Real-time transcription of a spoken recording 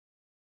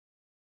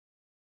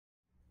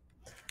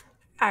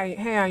Hi,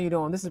 hey, how you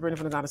doing? This is Brittany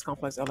from the Goddess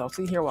Complex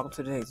LLC here. Welcome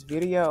to today's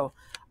video.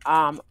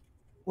 Um,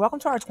 Welcome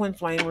to our twin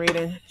flame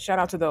reading. Shout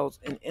out to those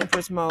in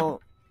Empress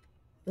mode.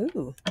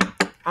 Ooh,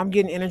 I'm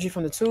getting energy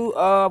from the Two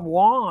of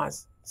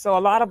Wands. So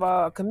a lot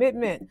of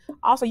commitment.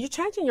 Also, you're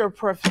changing your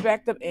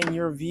perspective and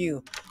your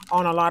view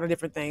on a lot of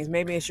different things.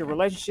 Maybe it's your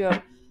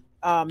relationship.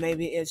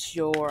 Maybe it's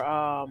your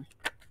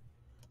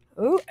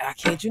ooh, I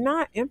kid you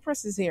not,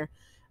 Empress is here.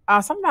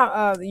 Something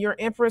about your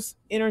Empress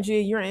energy,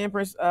 your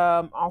Empress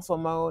also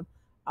mode.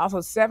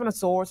 Also, Seven of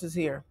Swords is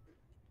here.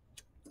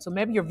 So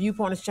maybe your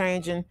viewpoint is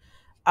changing.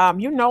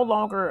 You're no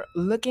longer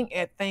looking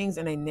at things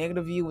in a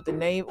negative view with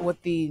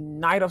the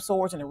Knight of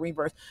Swords and the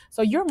reverse.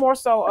 So you're more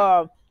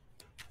so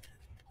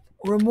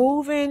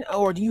removing,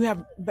 or do you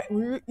have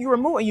you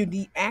remove and you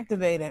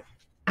deactivated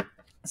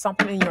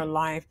something in your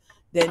life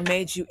that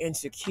made you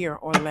insecure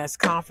or less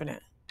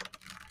confident.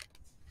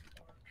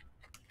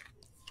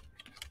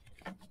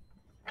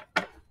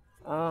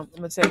 I'm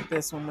gonna take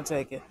this one. I'm gonna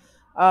take it.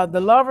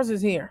 The Lovers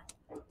is here.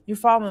 You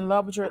fall in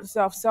love with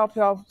yourself,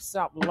 self-help,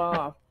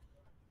 self-love.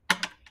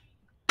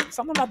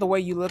 Something about the way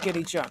you look at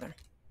each other.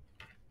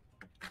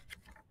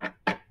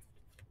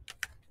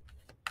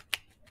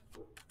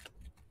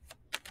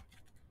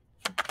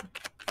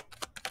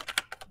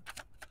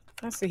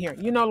 Let's see here.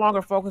 You're no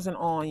longer focusing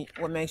on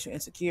what makes you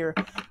insecure.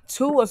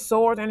 Two of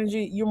Swords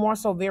energy. You're more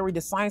so very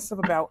decisive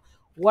about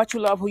what you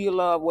love, who you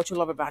love, what you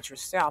love about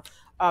yourself.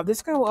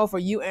 This can go for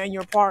you and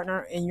your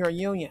partner in your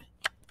union.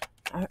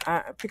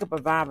 I pick up a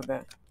vibe of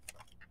that.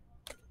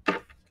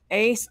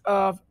 Ace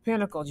of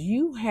Pentacles.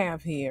 You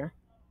have here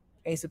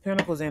Ace of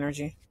Pentacles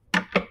energy.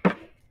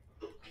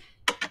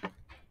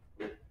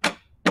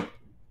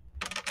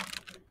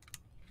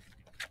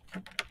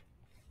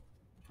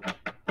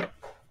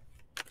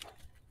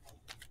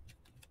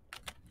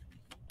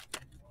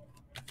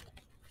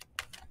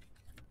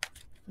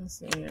 Let's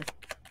see here.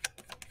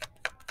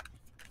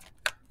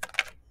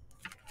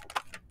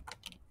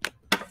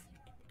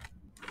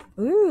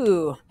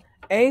 Ooh,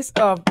 Ace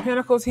of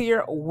Pentacles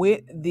here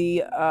with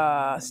the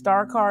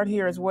Star card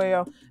here as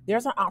well.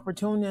 There's an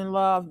opportunity in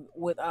love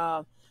with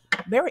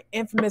very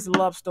infamous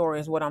love story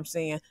is what I'm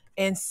seeing.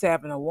 And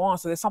Seven of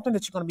Wands. So there's something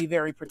that you're going to be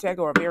very protected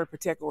or very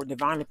protected or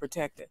divinely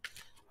protected.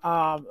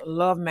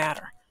 Love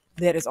matter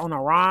that is on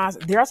a rise.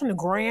 There are some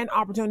grand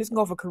opportunities. Can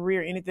go for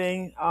career,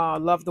 anything.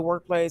 Love the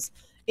workplace.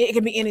 It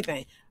can be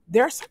anything.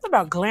 There's something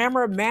about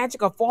glamour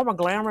magic, a form of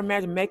glamour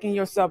magic, making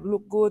yourself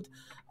look good,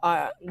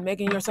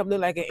 making yourself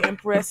look like an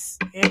empress,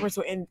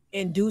 or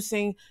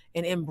inducing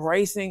and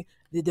embracing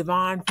the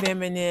divine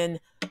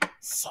feminine,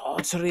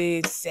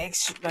 sultry,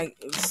 sex, like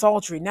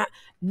sultry, not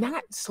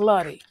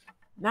slutty,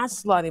 not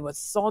slutty, but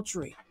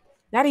sultry,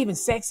 not even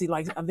sexy,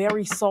 like a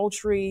very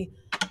sultry,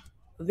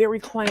 very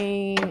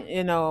clean,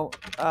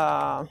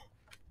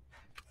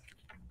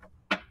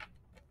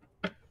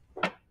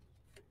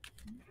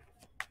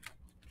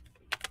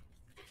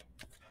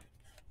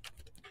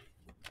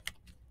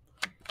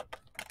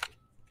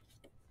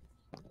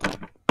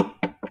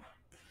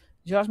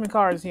 Judgment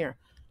card is here.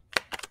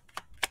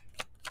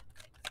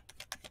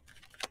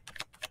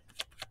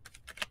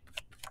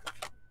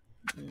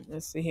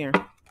 Let's see here.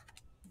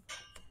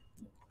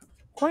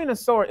 Queen of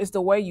Swords is the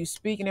way you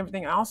speak and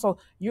everything. Also,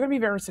 you're gonna be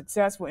very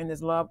successful in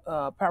this love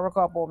power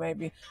couple,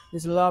 maybe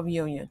this love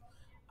union.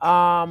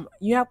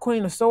 You have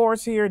Queen of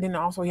Swords here. Then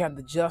also you have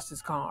the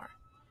Justice card.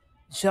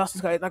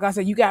 Justice card, like I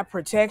said, you got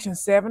protection.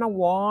 Seven of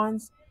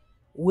Wands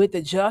with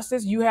the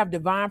Justice. You have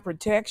divine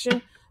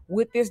protection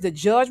with this. The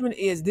Judgment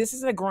is this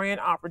is a grand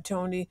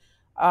opportunity.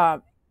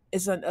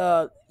 It's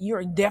an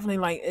you're definitely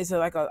like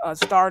like a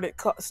starred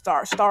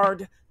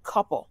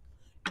couple.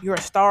 You're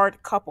a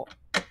starred couple.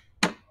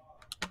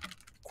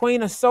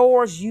 Queen of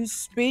Swords, you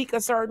speak a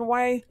certain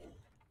way,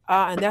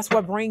 and that's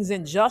what brings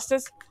in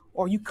justice,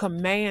 or you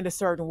command a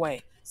certain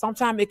way.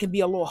 Sometimes it can be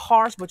a little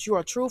harsh, but you're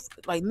a truth,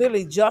 like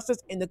literally justice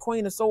in the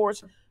Queen of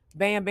Swords.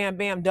 Bam, bam,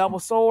 bam, double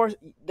swords,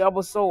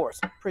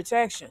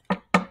 protection,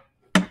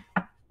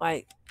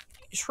 like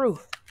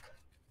truth.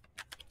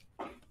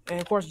 And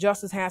of course,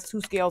 justice has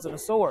two scales of a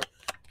sword.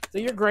 So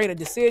you're great at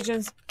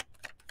decisions.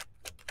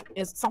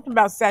 It's something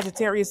about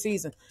Sagittarius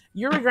season.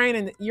 You're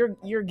gaining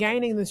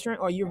the strength,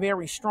 or you're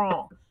very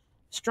strong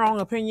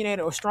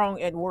opinionated, or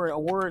strong at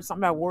word,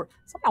 something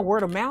about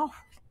word of mouth.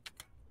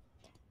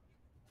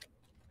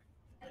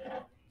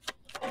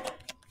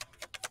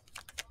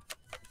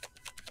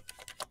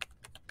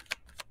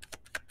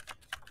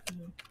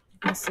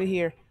 Let's see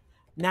here.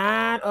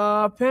 Nine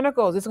of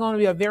Pentacles. This is going to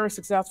be a very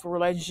successful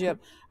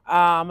relationship.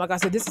 Like I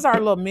said, this is our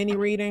little mini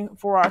reading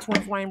for our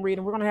twin flame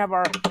reading. We're going to have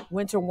our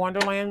winter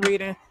wonderland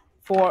reading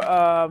for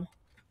the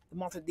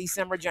month of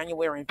December,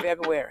 January, and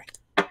February.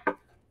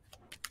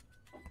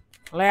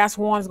 Last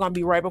one is going to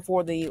be right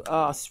before the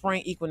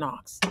spring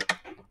equinox.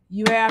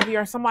 You have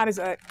here somebody's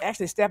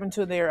actually stepping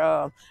to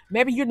their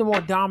maybe you're the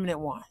more dominant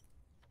one,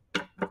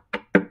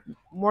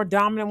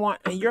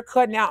 and you're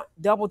cutting out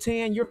double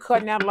 10. You're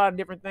cutting out a lot of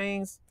different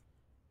things.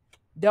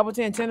 Double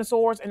 10, 10 of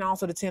Swords, and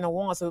also the 10 of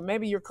Wands. So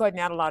maybe you're cutting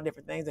out a lot of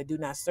different things that do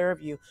not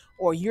serve you,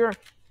 or you're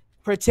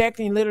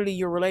protecting literally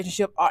your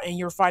relationship and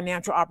your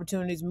financial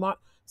opportunities.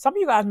 Some of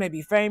you guys may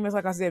be famous,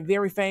 like I said,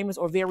 very famous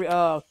or very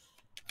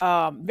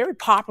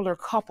popular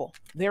couple,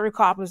 very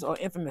popular or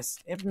infamous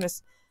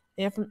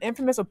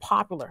or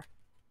popular.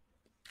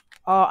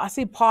 I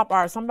see pop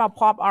art, something about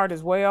pop art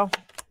as well.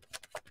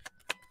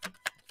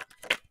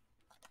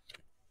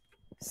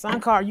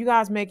 Sun card, you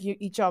guys make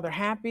each other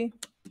happy.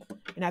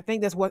 And I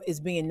think that's what is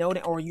being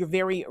noted, or you're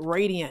very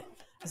radiant.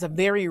 It's a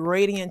very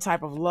radiant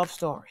type of love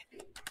story.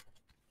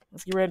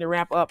 Let's get ready to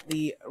wrap up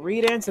the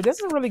reading. So this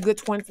is a really good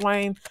twin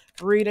flame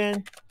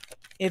reading.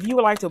 If you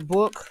would like to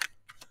book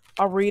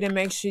a reading,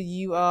 make sure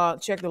you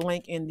check the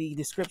link in the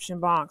description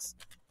box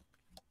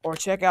or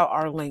check out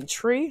our link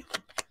tree.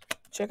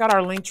 Check out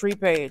our link tree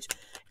page,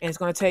 and it's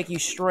going to take you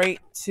straight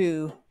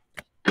to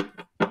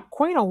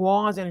Queen of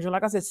Wands energy.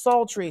 Like I said,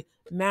 sultry,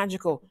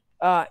 magical,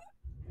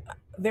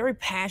 very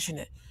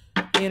passionate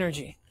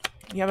energy.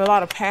 You have a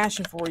lot of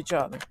passion for each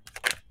other.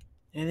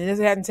 And this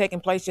hadn't taken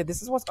place yet.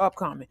 This is what's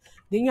upcoming.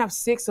 Then you have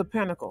Six of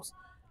Pentacles.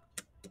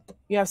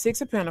 You have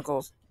Six of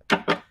Pentacles.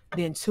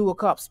 Then Two of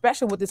Cups.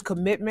 Especially with this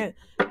commitment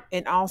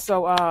and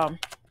also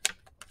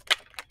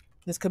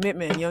this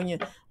commitment and union.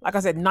 Like I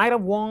said, Knight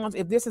of Wands.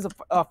 If this is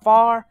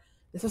afar,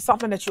 this is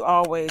something that you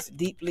always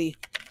deeply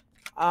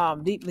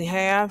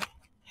had.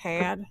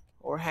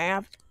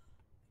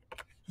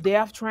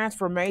 Death,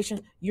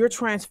 transformation. You're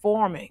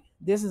transforming.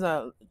 This is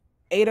a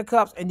Eight of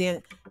Cups, and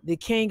then the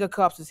King of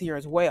Cups is here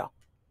as well.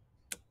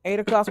 Eight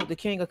of Cups with the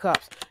King of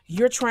Cups.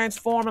 You're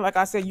transforming. Like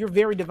I said, you're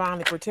very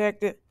divinely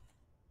protected.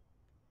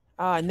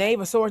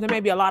 Knave of Swords. There may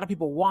be a lot of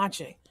people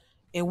watching,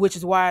 and which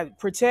is why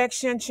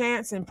protection,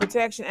 chance, and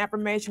protection,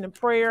 affirmation, and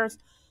prayers.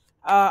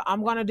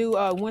 I'm going to do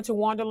a Winter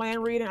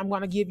Wonderland reading. I'm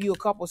going to give you a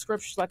couple of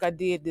scriptures like I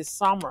did this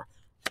summer.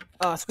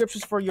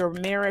 Scriptures for your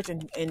marriage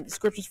and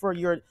scriptures for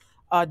your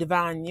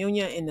divine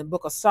union in the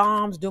book of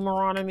Psalms,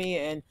 Deuteronomy,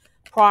 and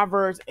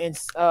Proverbs, and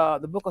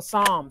the book of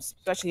Psalms,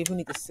 especially if you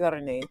need to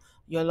serenade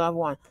your loved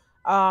one.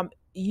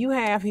 You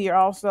have here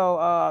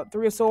also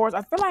Three of Swords.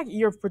 I feel like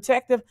you're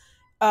protective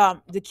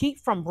to keep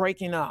from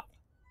breaking up.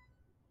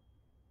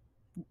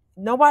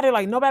 Nobody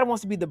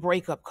wants to be the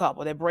breakup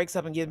couple that breaks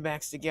up and gets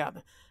back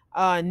together.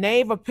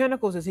 Knave of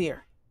Pentacles is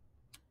here.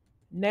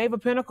 Knave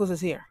of Pentacles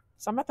is here.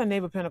 So I'm at the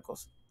Knave of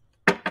Pentacles.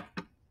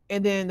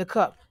 And then the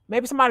Cup.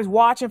 Maybe somebody's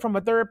watching from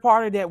a third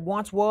party that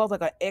once was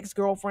like an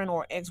ex-girlfriend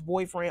or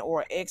ex-boyfriend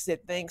or an ex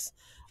that thinks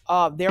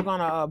they're going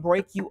to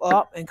break you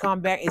up and come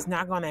back. It's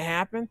not going to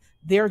happen.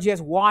 They're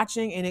just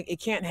watching, and it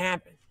can't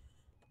happen.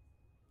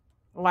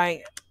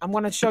 Like, I'm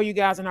going to show you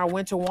guys in our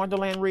Winter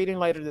Wonderland reading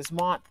later this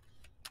month.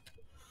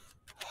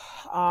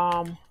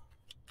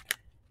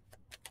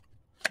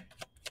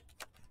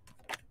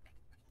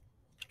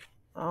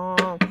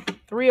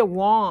 Three of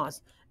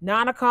Wands.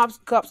 Nine of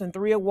Cups and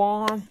Three of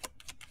Wands.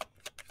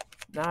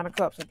 Nine of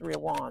Cups and Three of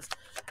Wands.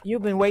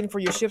 You've been waiting for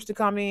your ships to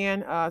come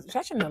in,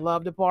 especially in the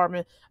love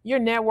department. You're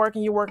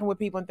networking. You're working with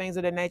people and things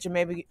of that nature.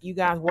 Maybe you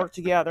guys work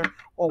together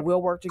or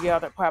will work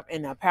together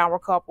in a power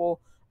couple.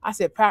 I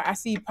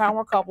see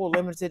power couple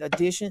limited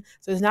edition.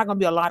 So there's not going to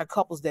be a lot of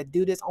couples that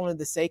do this. Only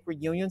the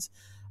sacred unions,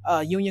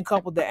 union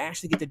couple that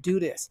actually get to do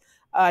this.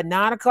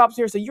 Nine of Cups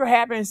here. So you're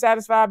happy and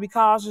satisfied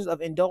because of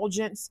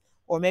indulgence,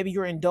 or maybe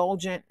you're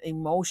indulgent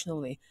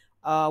emotionally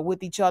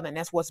with each other, and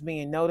that's what's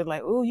being noted.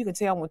 Like, oh, you can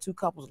tell when two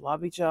couples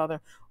love each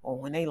other, or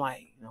when they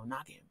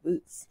knocking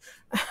boots,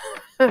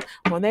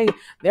 when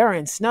they're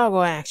in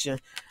snuggle action,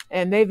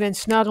 and they've been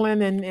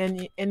snuggling,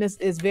 and this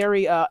is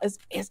very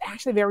it's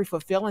actually very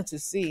fulfilling to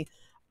see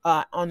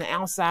on the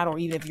outside, or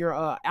even if you're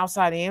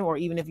outside in, or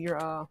even if you're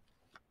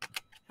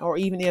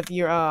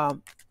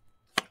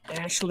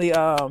actually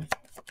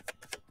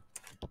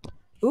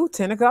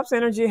Ten of Cups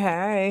energy.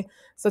 Hey,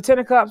 so Ten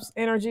of Cups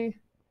energy.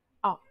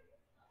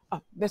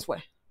 This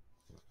way.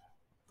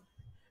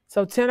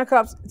 So Ten of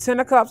Cups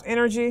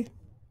energy.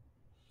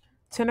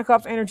 Ten of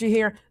Cups energy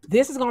here.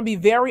 This is going to be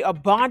very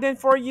abundant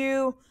for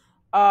you.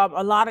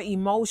 A lot of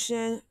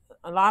emotion,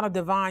 a lot of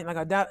divine,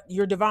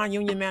 your divine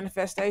union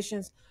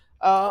manifestations.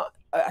 I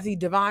see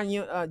divine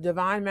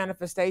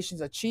manifestations,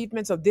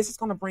 achievements. So this is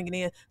going to bring it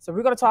in. So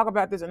we're going to talk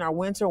about this in our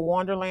Winter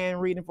Wonderland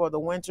reading for the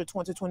winter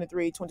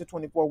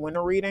 2023-2024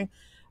 winter reading.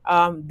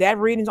 That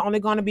reading is only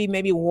going to be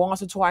maybe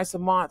once or twice a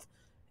month.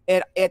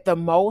 At the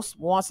most,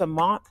 once a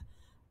month.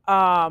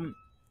 And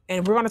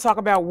we're going to talk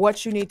about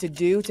what you need to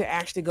do to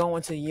actually go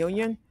into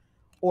union,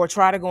 or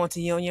try to go into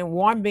union.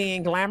 One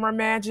being glamour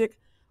magic,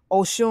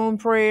 Oshun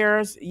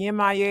prayers,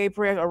 Yemaya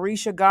prayers,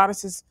 Orisha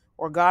goddesses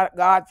or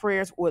God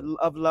prayers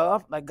of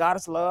love, like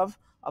goddess love,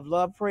 of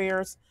love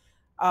prayers,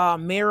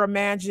 mirror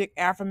magic,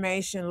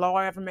 affirmation, law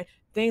affirmation,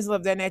 things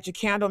of that nature,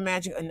 candle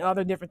magic, and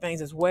other different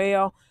things as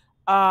well.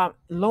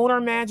 Lunar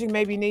magic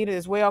may be needed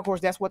as well. Of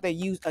course, that's what they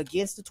use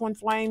against the twin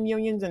flame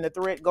unions and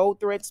the gold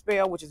thread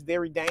spell, which is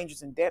very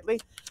dangerous and deadly.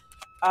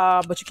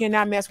 But you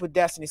cannot mess with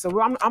destiny. So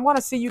I'm going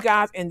to see you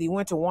guys in the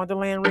Winter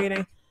Wonderland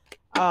reading,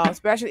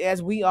 especially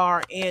as we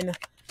are in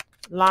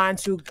line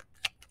to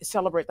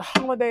celebrate the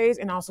holidays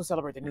and also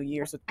celebrate the new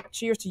year. So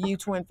cheers to you,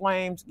 twin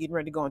flames, getting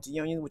ready to go into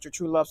union with your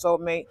true love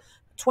soulmate.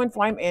 Twin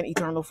Flame and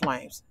Eternal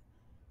Flames.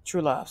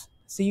 True loves.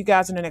 See you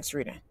guys in the next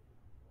reading.